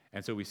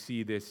 And so we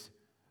see this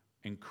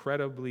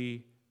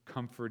incredibly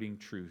comforting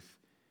truth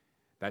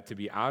that to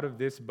be out of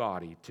this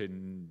body,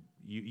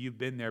 you've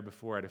been there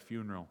before at a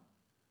funeral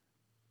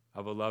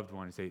of a loved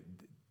one and say,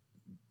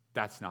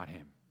 that's not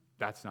him,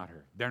 that's not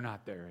her, they're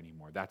not there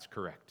anymore, that's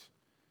correct.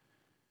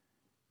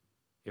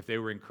 If they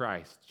were in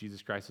Christ,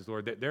 Jesus Christ is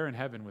Lord, they're in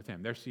heaven with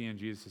him, they're seeing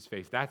Jesus'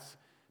 face, that's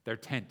their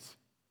tent,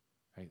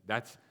 right?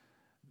 That's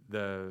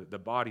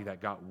the body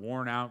that got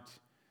worn out,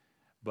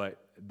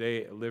 but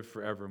they live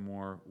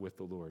forevermore with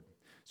the Lord.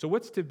 So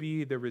what's to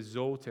be the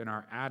result in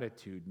our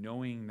attitude,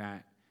 knowing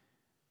that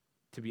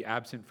to be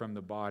absent from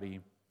the body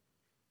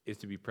is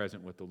to be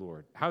present with the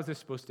Lord? How is this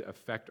supposed to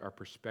affect our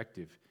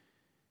perspective?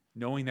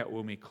 Knowing that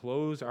when we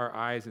close our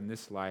eyes in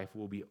this life,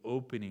 we'll be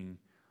opening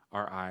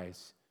our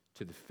eyes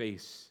to the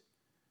face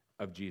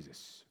of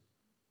Jesus.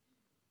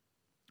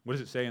 What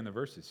does it say in the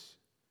verses?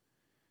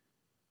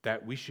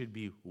 That we should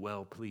be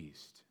well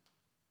pleased,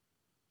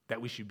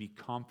 that we should be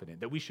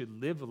confident, that we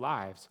should live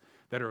lives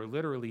that are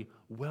literally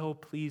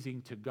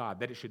well-pleasing to God,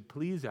 that it should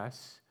please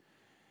us,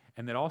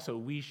 and that also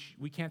we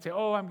can't say,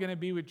 oh, I'm going to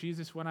be with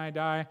Jesus when I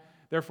die,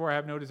 therefore I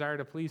have no desire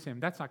to please him.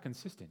 That's not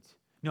consistent.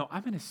 No,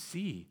 I'm going to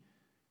see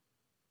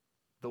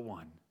the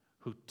one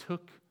who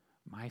took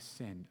my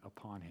sin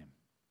upon him,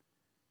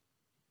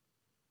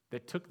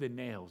 that took the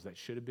nails that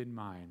should have been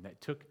mine,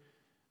 that took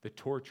the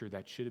torture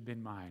that should have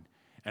been mine,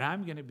 and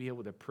I'm going to be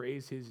able to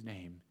praise his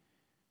name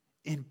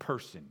in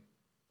person.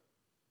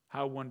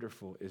 How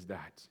wonderful is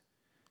that?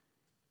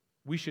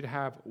 We should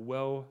have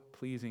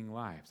well-pleasing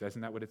lives.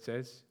 Isn't that what it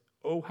says?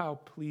 Oh, how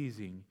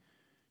pleasing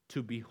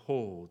to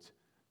behold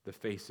the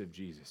face of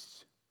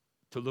Jesus,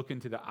 to look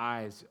into the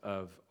eyes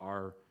of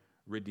our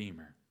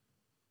Redeemer,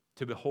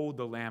 to behold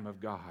the Lamb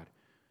of God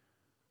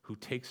who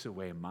takes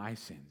away my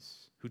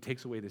sins, who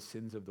takes away the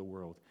sins of the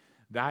world.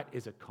 That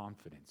is a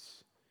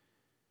confidence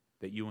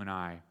that you and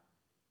I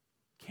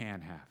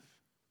can have.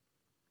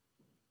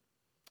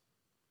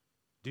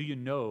 Do you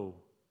know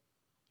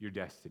your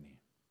destiny?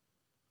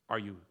 Are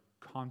you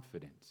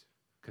confident?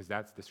 Because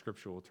that's the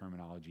scriptural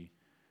terminology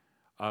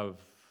of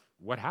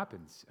what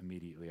happens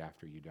immediately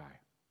after you die.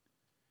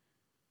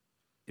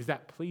 Is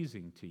that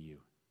pleasing to you?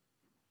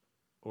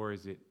 Or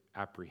is it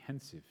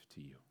apprehensive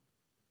to you?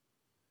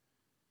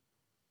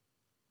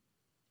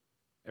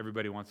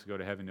 Everybody wants to go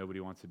to heaven, nobody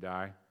wants to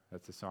die.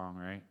 That's the song,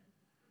 right?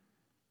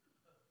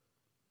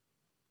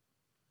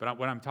 But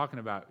what I'm talking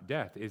about,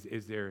 death, is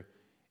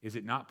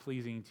it not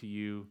pleasing to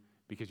you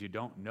because you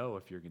don't know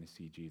if you're going to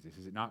see Jesus?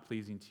 Is it not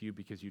pleasing to you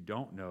because you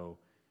don't know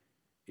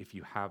if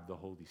you have the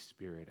Holy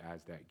Spirit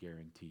as that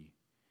guarantee?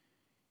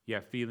 You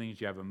have feelings,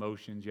 you have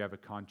emotions, you have a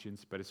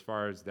conscience, but as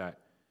far as that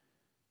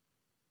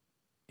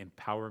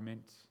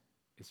empowerment,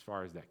 as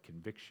far as that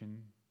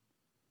conviction,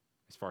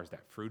 as far as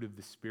that fruit of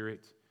the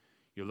Spirit,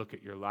 you look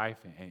at your life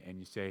and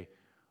you say,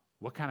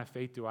 what kind of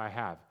faith do I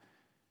have?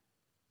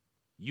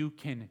 You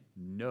can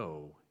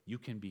know, you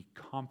can be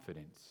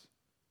confident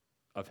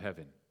of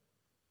heaven.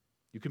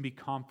 You can be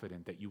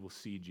confident that you will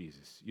see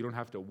Jesus. You don't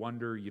have to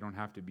wonder, you don't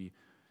have to be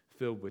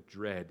filled with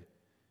dread.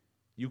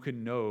 You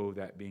can know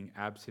that being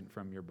absent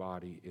from your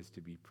body is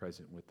to be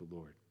present with the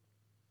Lord.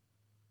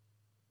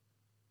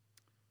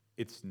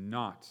 It's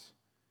not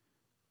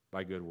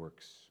by good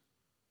works.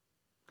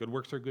 Good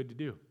works are good to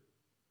do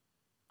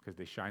because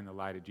they shine the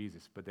light of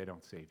Jesus, but they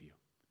don't save you.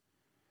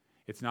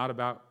 It's not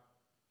about,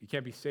 you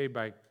can't be saved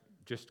by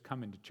just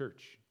coming to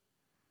church.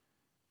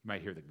 You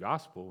might hear the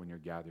gospel when you're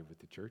gathered with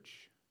the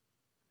church.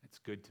 It's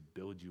good to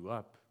build you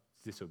up.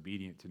 It's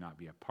disobedient to not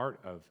be a part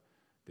of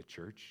the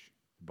church,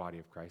 the body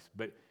of Christ.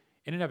 But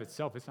in and of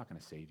itself, it's not going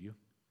to save you.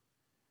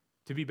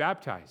 To be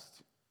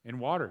baptized in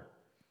water,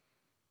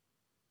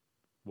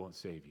 won't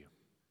save you.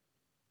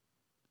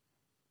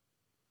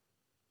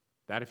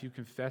 That if you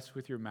confess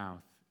with your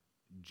mouth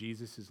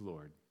Jesus is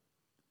Lord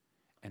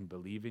and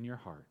believe in your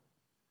heart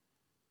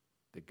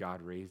that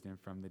God raised him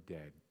from the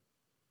dead,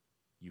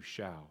 you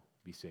shall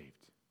be saved.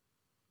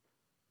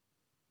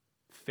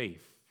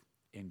 Faith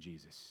in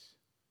Jesus.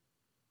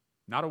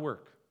 Not a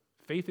work.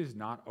 Faith is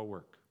not a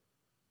work.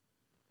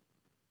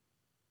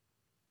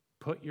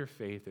 Put your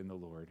faith in the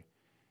Lord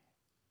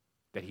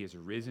that he has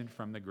risen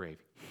from the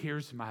grave.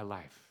 Here's my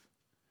life.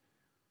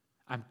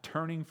 I'm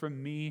turning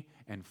from me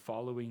and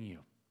following you.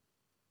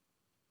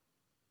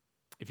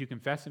 If you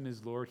confess him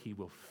as Lord, he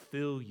will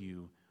fill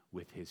you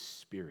with his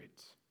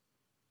Spirit.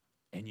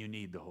 And you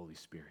need the Holy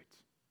Spirit.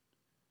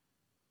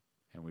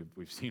 And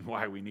we've seen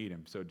why we need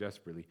him so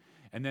desperately.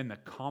 And then the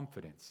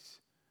confidence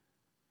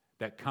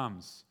that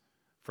comes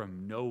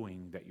from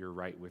knowing that you're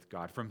right with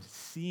God, from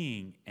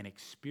seeing and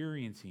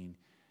experiencing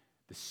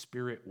the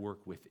Spirit work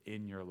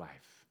within your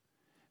life.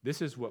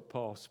 This is what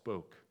Paul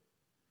spoke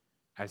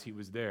as he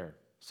was there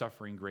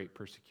suffering great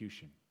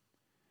persecution,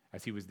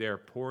 as he was there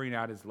pouring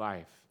out his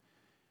life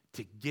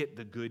to get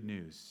the good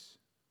news,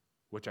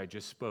 which I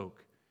just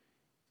spoke,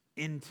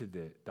 into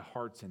the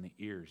hearts and the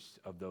ears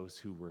of those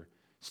who were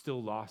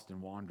still lost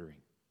and wandering.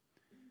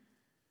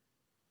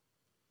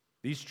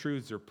 These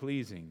truths are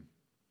pleasing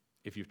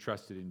if you've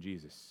trusted in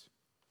Jesus.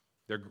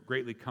 They're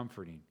greatly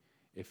comforting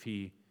if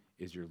he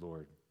is your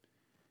Lord.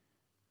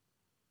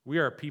 We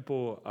are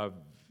people of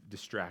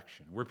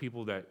distraction. We're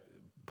people that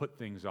put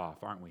things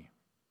off, aren't we?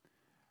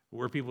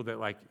 We're people that,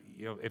 like,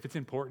 if it's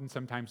important,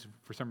 sometimes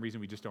for some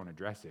reason we just don't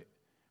address it.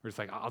 We're just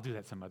like, I'll do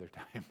that some other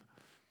time.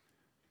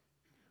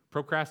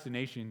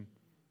 Procrastination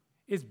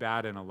is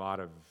bad in a lot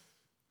of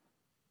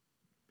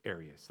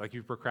areas. Like,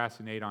 you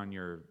procrastinate on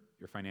your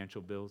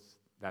financial bills,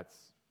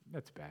 that's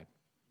bad.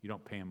 You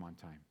don't pay them on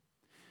time.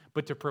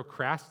 But to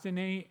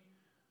procrastinate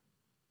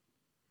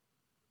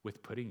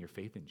with putting your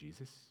faith in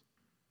Jesus,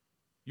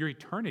 your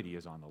eternity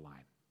is on the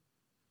line.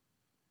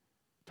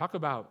 Talk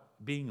about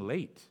being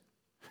late.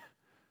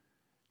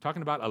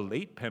 Talking about a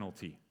late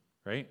penalty,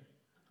 right?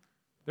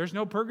 There's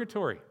no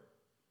purgatory.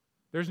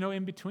 There's no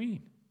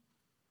in-between.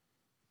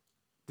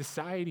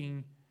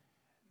 Deciding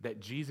that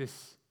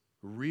Jesus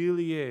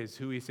really is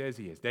who he says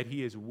he is, that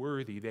he is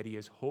worthy, that he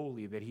is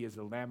holy, that he is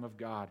the Lamb of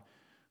God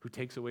who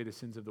takes away the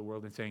sins of the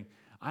world, and saying,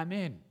 I'm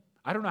in.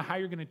 I don't know how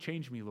you're going to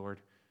change me, Lord,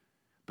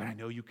 but I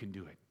know you can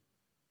do it.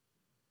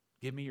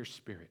 Give me your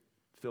Spirit.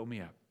 Fill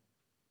me up.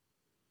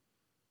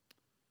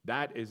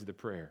 That is the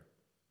prayer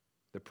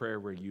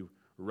where you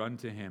run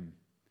to him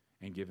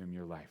and give him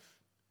your life.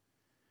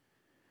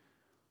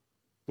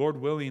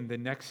 Lord willing, the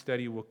next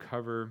study will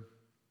cover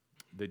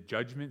the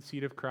judgment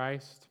seat of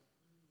Christ,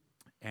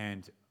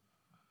 and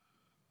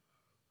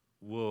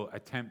we'll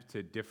attempt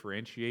to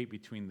differentiate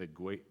between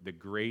the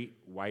great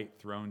white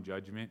throne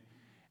judgment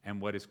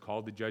and what is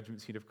called the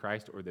judgment seat of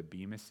Christ, or the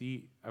bema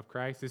seat of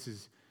Christ. This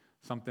is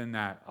something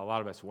that a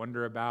lot of us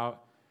wonder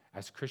about.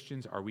 As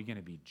Christians, are we going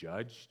to be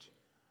judged?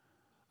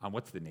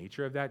 What's the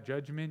nature of that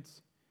judgment?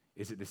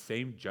 Is it the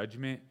same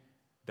judgment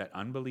that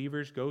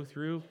unbelievers go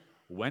through?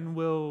 When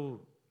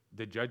will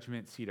the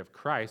judgment seat of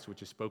Christ,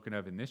 which is spoken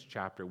of in this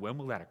chapter, when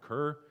will that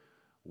occur?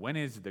 When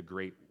is the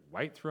great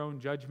white throne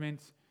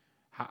judgment?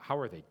 How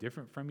are they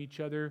different from each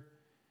other?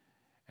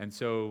 And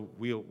so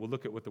we'll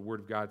look at what the Word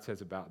of God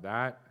says about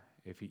that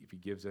if he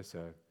gives us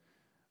a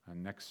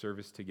next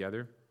service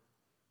together.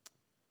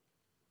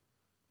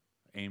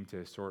 Aim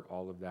to sort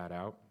all of that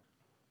out.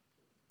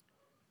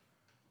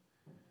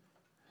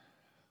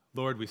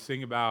 Lord, we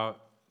sing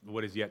about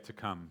what is yet to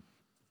come.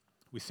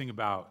 We sing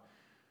about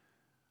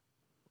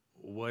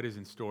what is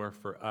in store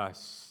for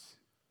us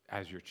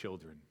as your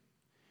children.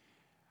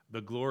 The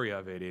glory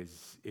of it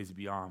is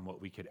beyond what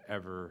we could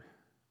ever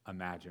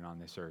imagine on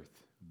this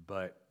earth.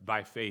 But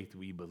by faith,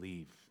 we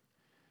believe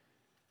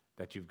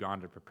that you've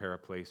gone to prepare a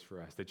place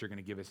for us, that you're going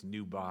to give us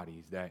new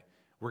bodies, that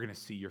we're going to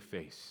see your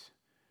face.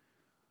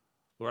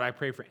 Lord, I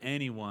pray for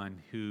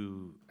anyone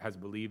who has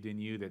believed in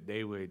you that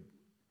they would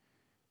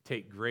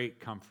take great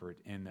comfort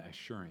in the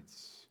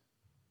assurance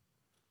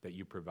that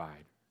you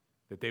provide,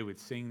 that they would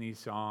sing these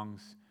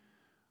songs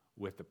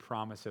with the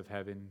promise of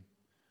heaven,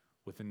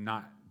 with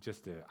not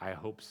just a I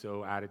hope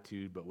so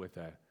attitude, but with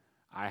a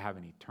I have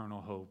an eternal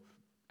hope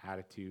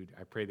attitude.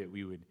 I pray that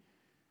we would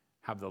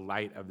have the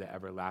light of the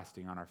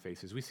everlasting on our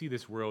faces. We see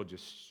this world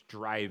just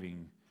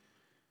striving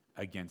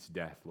against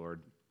death,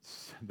 Lord.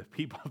 The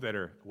people that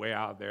are way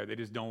out there, they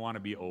just don't want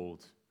to be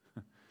old.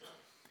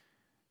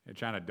 They're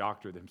trying to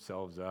doctor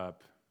themselves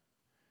up,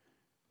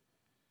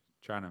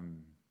 trying to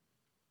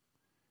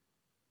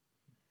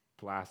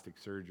plastic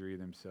surgery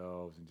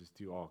themselves and just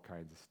do all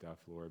kinds of stuff,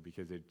 Lord,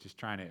 because they're just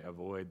trying to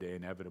avoid the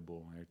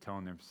inevitable. And they're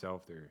telling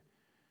themselves they're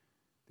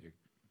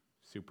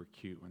super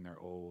cute when they're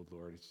old,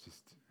 Lord.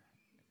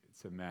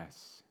 It's a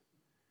mess.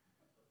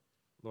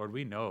 Lord,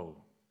 we know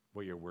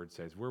what your word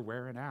says. We're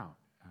wearing out.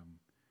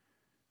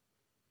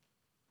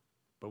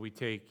 But we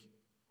take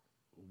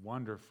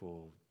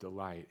wonderful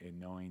delight in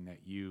knowing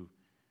that you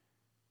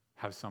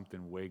have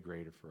something way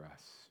greater for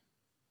us.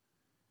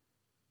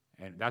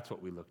 And that's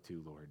what we look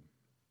to, Lord.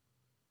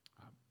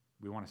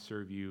 We want to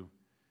serve you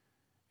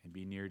and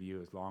be near to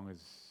you as long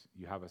as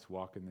you have us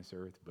walk in this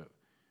earth, but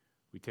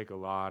we take a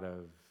lot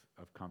of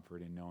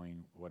comfort in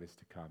knowing what is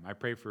to come. I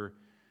pray for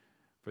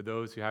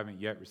those who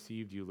haven't yet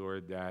received you,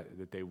 Lord,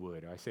 that they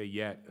would. I say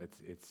yet,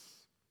 it's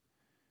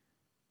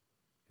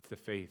the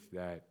faith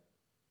that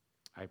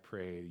I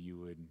pray you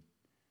would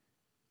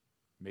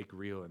make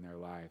real in their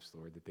lives,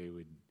 Lord, that they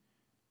would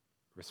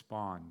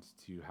respond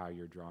to how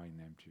you're drawing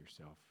them to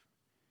yourself.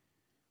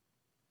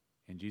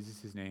 In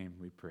Jesus' name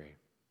we pray.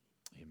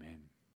 Amen.